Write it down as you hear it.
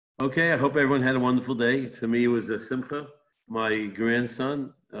Okay, I hope everyone had a wonderful day. For me, it was a simcha. My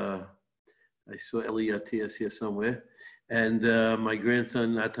grandson, I saw Eli Atias here somewhere, and my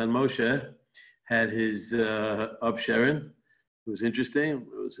grandson Natan Moshe had his upsharing. It was interesting.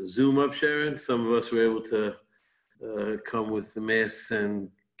 It was a Zoom upsharing. Some of us were able to come with the masks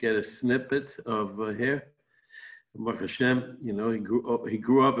and get a snippet of hair. Baruch Hashem, he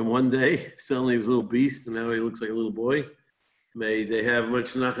grew up in one day. Suddenly he was a little beast, and now he looks like a little boy. May they have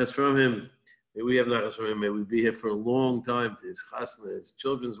much nachas from him. May we have nachas from him. May we be here for a long time to his chasna, his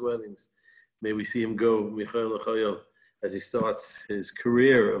children's weddings. May we see him go, Michael Achayo, as he starts his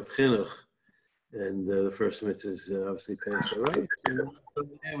career of chinuch. And the first mitzvah is obviously Pensa, right? And from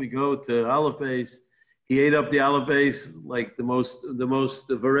there we go to olive base. He ate up the olive base like the most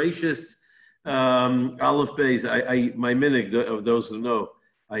voracious olive base. My minhag of those who know,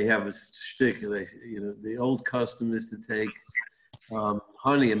 I have a shtick. The old custom is to take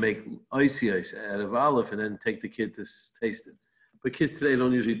honey and make icy ice out of olive and then take the kid to taste it. But kids today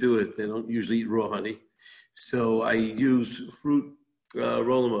don't usually do it. They don't usually eat raw honey. So I use fruit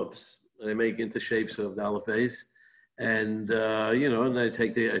roll-em-ups. I make into shapes of the olive base. And, and I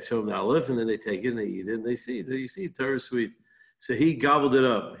show them the olive, and then they take it and they eat it, and they see it. So you see, Torah sweet. So he gobbled it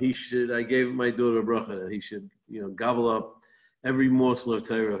up. I gave my daughter a bracha that he should, gobble up every morsel of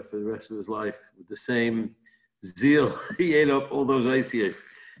Torah for the rest of his life with the same zeal. He ate up all those ices.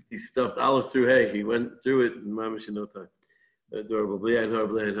 He stuffed olives through hay. He went through it in mamash in no time. Adorable. May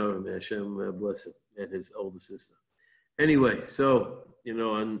Hashem bless him and his older sister. Anyway, so,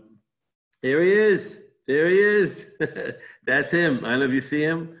 there he is. There he is. That's him. I don't know if you see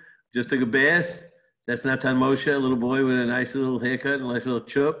him. Just took a bath. That's Natan Moshe, a little boy with a nice little haircut, a nice little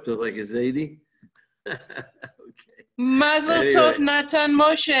chup, just like a Zaidi. Okay. Mazel tov, Natan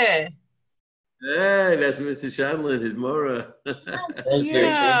Moshe. Hey, that's Mr. Shanlin, his Mora.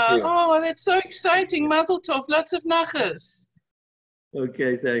 Yeah. Oh, that's so exciting. Mazel tov. Lots of nachas.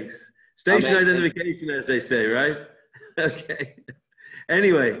 Okay, thanks. Station identification, as they say, right? Okay.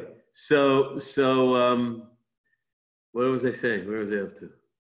 Anyway, so what was I saying? Where was I up to?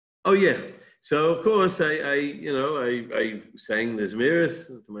 Oh yeah. So of course I sang the Zmiris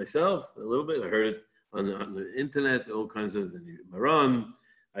to myself a little bit. I heard it on the internet, all kinds of Maran.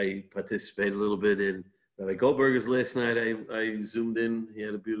 I participated a little bit in Rabbi Goldberger's last night. I zoomed in. He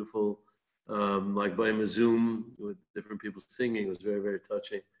had a beautiful like by a Zoom with different people singing. It was very, very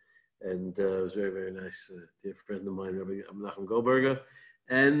touching. And it was very, very nice. A dear friend of mine, Rabbi Menachem Goldberger.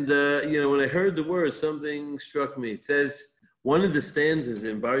 And, when I heard the words, something struck me. It says, one of the stanzas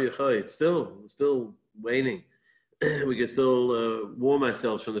in Bar Yochai, it's still waning. We can still warm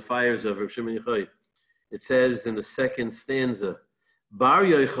ourselves from the fires of Rav Shimon Yochai. It says in the second stanza, Bar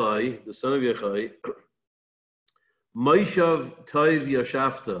Yochai, the son of Yochai, Moishav Toiv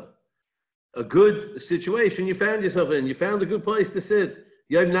Yoshafta, a good situation you found yourself in. You found a good place to sit.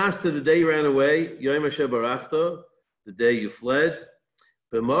 Yom Nasta, the day you ran away. Yom Asher Barachta, the day you fled.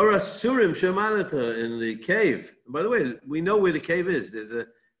 B'mara Surim Shemanata, in the cave. And by the way, we know where the cave is.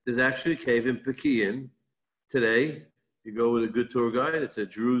 There's actually a cave in Pekian today. You go with a good tour guide. It's a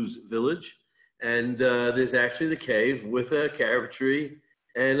Druze village. And there's actually the cave with a carob tree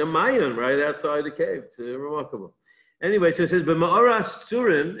and a mayan right outside the cave. It's remarkable. Anyway, so it says, B'mara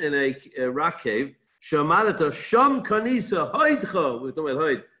Surim, in a rock cave, Shemanata Sham Kanisa Hoidcha. We're talking about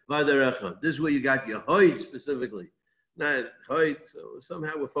Hoid. Vadarecha. This is where you got your Hoid specifically. Not Hoid, so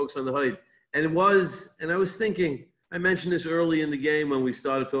somehow we're focused on the Hoid. And I was thinking, I mentioned this early in the game when we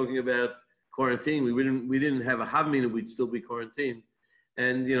started talking about quarantine. We didn't have a Havmina, we'd still be quarantined.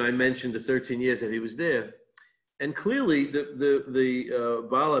 And, I mentioned the 13 years that he was there. And clearly, the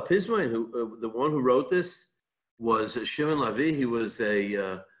Baal HaPizmain, the one who wrote this, was Shimon Lavi. He was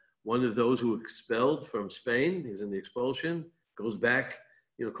one of those who were expelled from Spain. He was in the expulsion, goes back,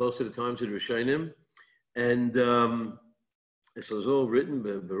 close to the times of the Rishonim. And this was all written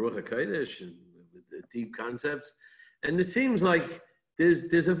by Baruch HaKodesh and with the deep concepts. And it seems like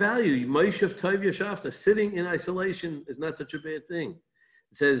there's a value. Moishav Tov Yashafta, sitting in isolation is not such a bad thing.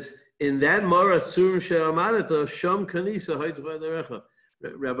 It says, in that Mara Surim She'amanata, Sham Kanisa Haytavaderecha.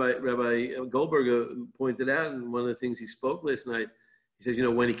 Rabbi Goldberger pointed out, and one of the things he spoke last night, he says,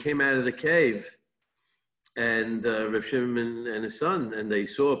 when he came out of the cave and Rav Shimon and his son, and they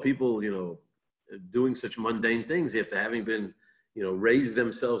saw people, doing such mundane things after having been, raised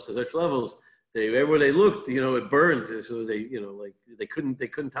themselves to such levels, everywhere they looked, it burned. So they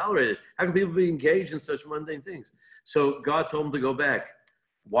couldn't tolerate it. How can people be engaged in such mundane things? So God told them to go back.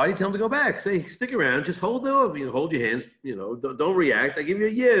 Why did he tell them to go back? Say, stick around, just hold hold your hands, don't react. I give you a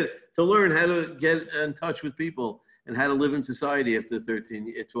year to learn how to get in touch with people and how to live in society after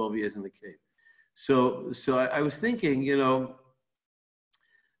 12 years in the cave. So I was thinking,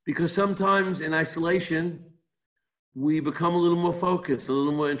 because sometimes in isolation, we become a little more focused, a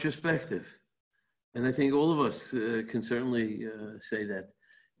little more introspective. And I think all of us can certainly say that.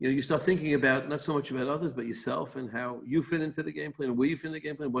 You start thinking about, not so much about others, but yourself and how you fit into the game plan, and where you fit in the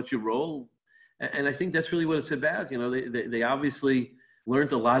game plan, what's your role. And I think that's really what it's about. They obviously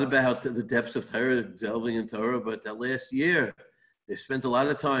learned a lot about the depths of Torah, delving in Torah, but that last year, they spent a lot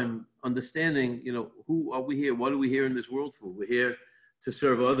of time understanding, who are we here? What are we here in this world for? We're here to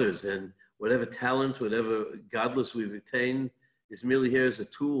serve others, and whatever talent, whatever godless we've attained is merely here as a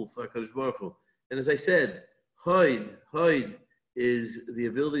tool for HaKadosh Baruch Hu. And as I said, Hoid is the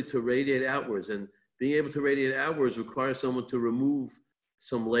ability to radiate outwards, and being able to radiate outwards requires someone to remove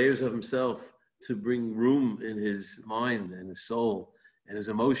some layers of himself to bring room in his mind and his soul and his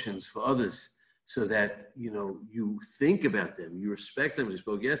emotions for others, so that, you think about them, you respect them. We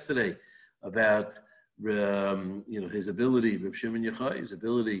spoke yesterday about, his ability, Reb Shimon Yochai's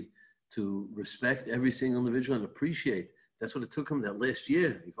ability to respect every single individual and appreciate. That's what it took him that last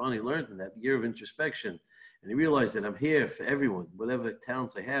year. He finally learned in that year of introspection. And he realized that I'm here for everyone, whatever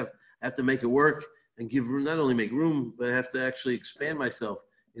talents I have to make it work and give room, not only make room, but I have to actually expand myself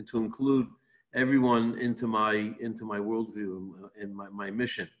and to include everyone into my worldview and my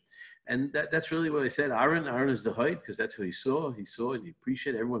mission. And that's really what I said. Aaron is the height, because that's who he saw and he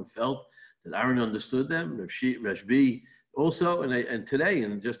appreciated. Everyone felt that Aaron understood them. Rabbi also, and today,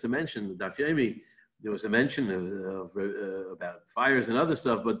 and just to mention the Daf Yomi, there was a mention of about fires and other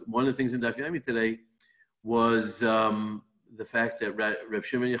stuff, but one of the things in Daf Yomi today was the fact that Reb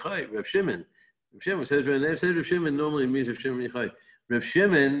Shimon Yochai, Reb Shimon says Reb Shimon normally means Reb Shimon Yochai. Reb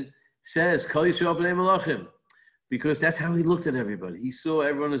Shimon says Kol Yisrael b'nei Malachim, because that's how he looked at everybody. He saw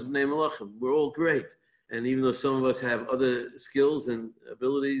everyone as b'nei Malachim. We're all great, and even though some of us have other skills and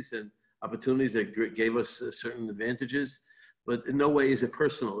abilities and opportunities that gave us certain advantages, but in no way is it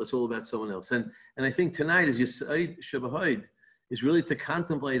personal. It's all about someone else. And I think tonight, as Yisayid Shabahid, is really to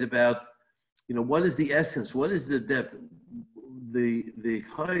contemplate about, what is the essence? What is the depth? The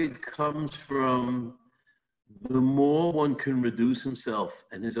Haid comes from the more one can reduce himself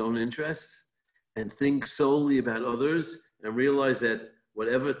and his own interests and think solely about others and realize that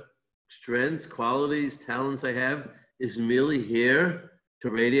whatever strengths, qualities, talents I have is merely here to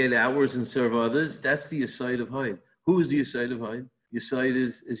radiate outwards and serve others. That's the Yisayid of Haid. Who is the Yisayid of Haid? Yisayid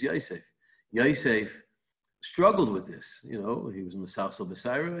is Yosef. Yosef struggled with this. He was Masasal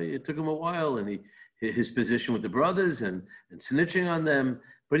B'Saira. It took him a while, and his position with the brothers and snitching on them.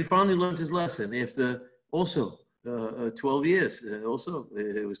 But he finally learned his lesson after also 12 years. It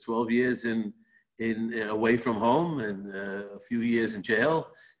was 12 years in away from home and a few years in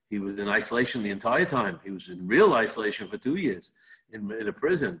jail. He was in isolation the entire time. He was in real isolation for 2 years in a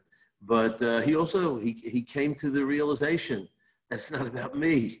prison. But he came to the realization that it's not about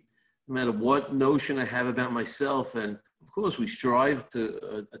me, no matter what notion I have about myself. And of course, we strive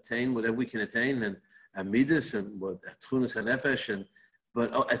to attain whatever we can attain, and amidus and what tchunas hanefesh.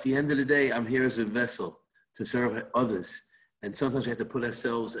 But at the end of the day, I'm here as a vessel to serve others. And sometimes we have to put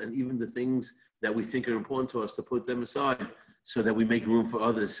ourselves and even the things that we think are important to us, to put them aside so that we make room for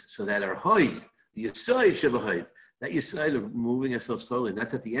others, so that our hide, the Yisayid Shabahid, that Yisayid of moving ourselves totally. And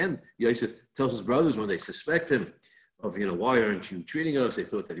that's at the end. Yosef tells his brothers when they suspect him of, why aren't you treating us? They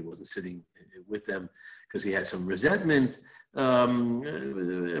thought that he wasn't sitting with them because he had some resentment.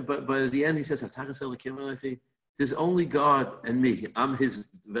 But at the end, he says, there's only God and me. I'm his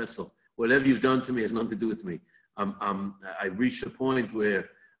vessel. Whatever you've done to me has nothing to do with me. I've reached a point where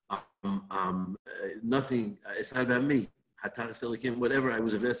nothing, it's not about me. Whatever, I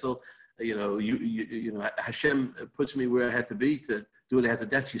was a vessel. Hashem puts me where I had to be to do what I had to.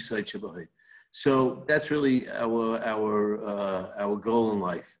 That's Yisayid Shabahid. So that's really our goal in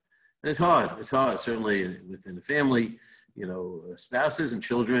life. And it's hard. It's hard, certainly within the family, spouses and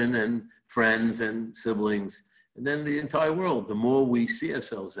children and friends and siblings, and then the entire world. The more we see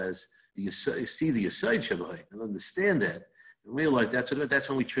ourselves as the Yisayid Shabahid and understand that and realize that's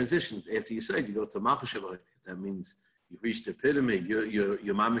when we transition. After Yisayid, you go to Malchus Shabahid. That means you've reached the epitome.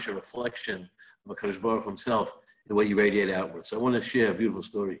 Your mamish a reflection of HaKadosh Baruch himself, the way you radiate outward. So I want to share a beautiful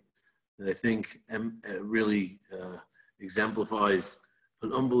story that I think really exemplifies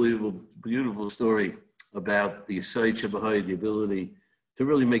an unbelievable, beautiful story about the Yisayid Shabahid, the ability to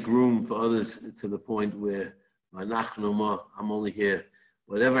really make room for others to the point where I'm only here.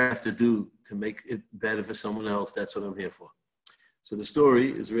 Whatever I have to do to make it better for someone else, that's what I'm here for. So the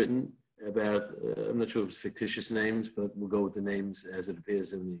story is written about, I'm not sure if it's fictitious names, but we'll go with the names as it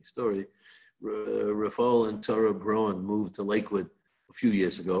appears in the story, Rafal and Sarah Braun moved to Lakewood a few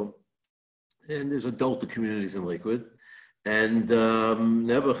years ago. And there's adult communities in Lakewood. And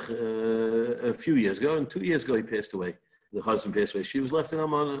Nebuch, a few years ago, and 2 years ago, he passed away. The husband passed away. She was left in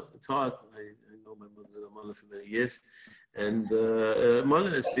Amana. It's hard. I know my mother's in Amana for many years. And Amana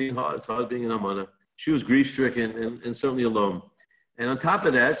is being hard. It's hard being in Amana. She was grief-stricken and certainly alone. And on top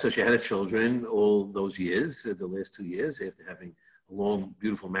of that, so she had children all those years, the last 2 years, after having a long,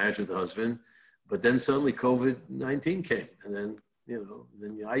 beautiful marriage with the husband. But then suddenly COVID-19 came. And then,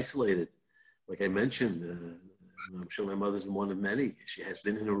 then you're isolated. Like I mentioned, I'm sure my mother's one of many. She has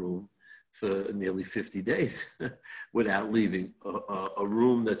been in a room for nearly 50 days without leaving a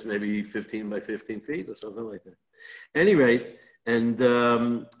room that's maybe 15 by 15 feet or something like that. At any rate, and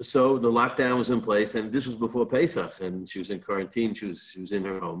so the lockdown was in place, and this was before Pesach, and she was in quarantine. She was in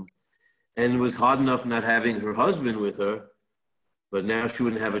her home, and it was hard enough not having her husband with her, but now she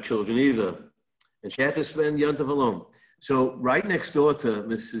wouldn't have her children either, and she had to spend Yom Tov alone. So right next door to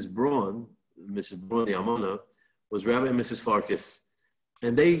Mrs. Braun, the Amona, was Rabbi and Mrs. Farkas.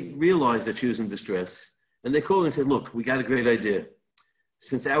 And they realized that she was in distress. And they called and said, look, we got a great idea.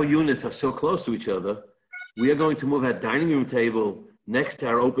 Since our units are so close to each other, we are going to move our dining room table next to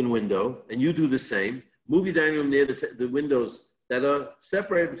our open window, and you do the same. Move your dining room near the windows that are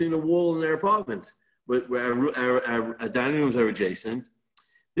separated between the wall and our apartments, where our dining rooms are adjacent.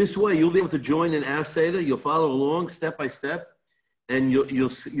 This way, you'll be able to join in our Seder. You'll follow along step by step, and you'll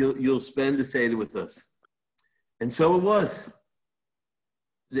spend the Seder with us. And so it was.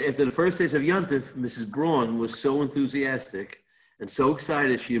 After the first days of Yom Tov, Mrs. Braun was so enthusiastic and so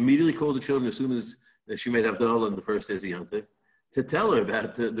excited, she immediately called the children as soon as she made Havdalah on the first days of Yom Tov to tell her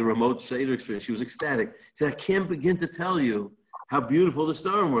about the remote Seder experience. She was ecstatic. She said, I can't begin to tell you how beautiful the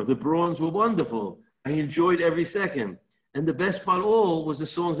Starim were. The Brauns were wonderful. I enjoyed every second. And the best part of all was the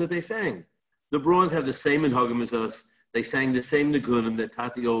songs that they sang. The Brauns have the same minhagim as us. They sang the same nigunim that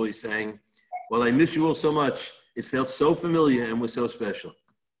Tati always sang. Well, I miss you all so much. It felt so familiar and was so special.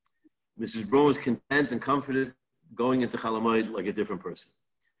 Mrs. Braun was content and comforted going into Chalamoid like a different person.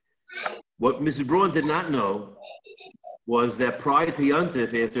 What Mrs. Braun did not know was that prior to Yom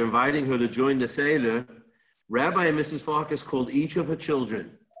Tov, after inviting her to join the Seder, Rabbi and Mrs. Farkas called each of her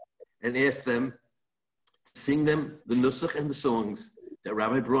children and asked them to sing them the nusach and the songs that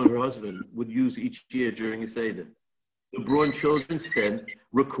Rabbi Braun, her husband, would use each year during a Seder. The Braun children sent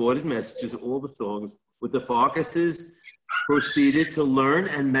recorded messages of all the songs, with the Farkases proceeded to learn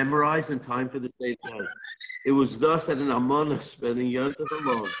and memorize in time for the Seder. It was thus that an Amana spending Yom Tov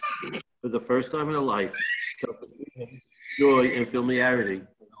alone for the first time in her life felt joy and familiarity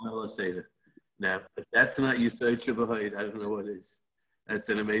with the Seder. Now, if that's not Yisrael Shabbat, I don't know what is. That's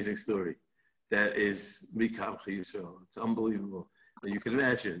an amazing story. That is Mikam Yisrael. It's unbelievable. And you can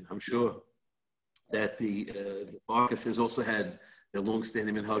imagine, I'm sure, that the Farkases also had their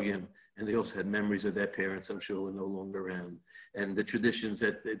long-standing minhagim, and they also had memories of their parents, I'm sure, were no longer around, and the traditions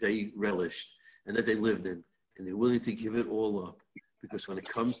that they relished and that they lived in, and they're willing to give it all up, because when it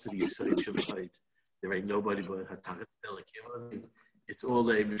comes to the Yisrael Shabbat, there ain't nobody but Hatarat Telik. It's all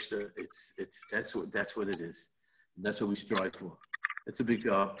the Eibishter. That's what it is, and that's what we strive for. It's a big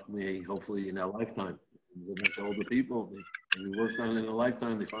job. Hopefully in our lifetime, there's a bunch of older people, and we worked on it in a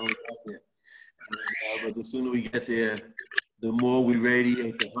lifetime. They finally got there. But the sooner we get there, the more we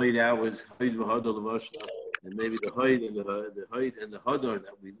radiate the height hours, height v'hadar l'vashna, and maybe the height and the height and the hadar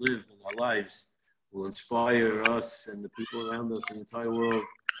that we live in our lives will inspire us and the people around us in the entire world.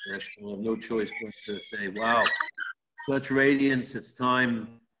 And we'll have no choice but to say, wow, such radiance, it's time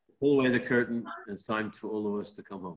to pull away the curtain, and it's time for all of us to come home.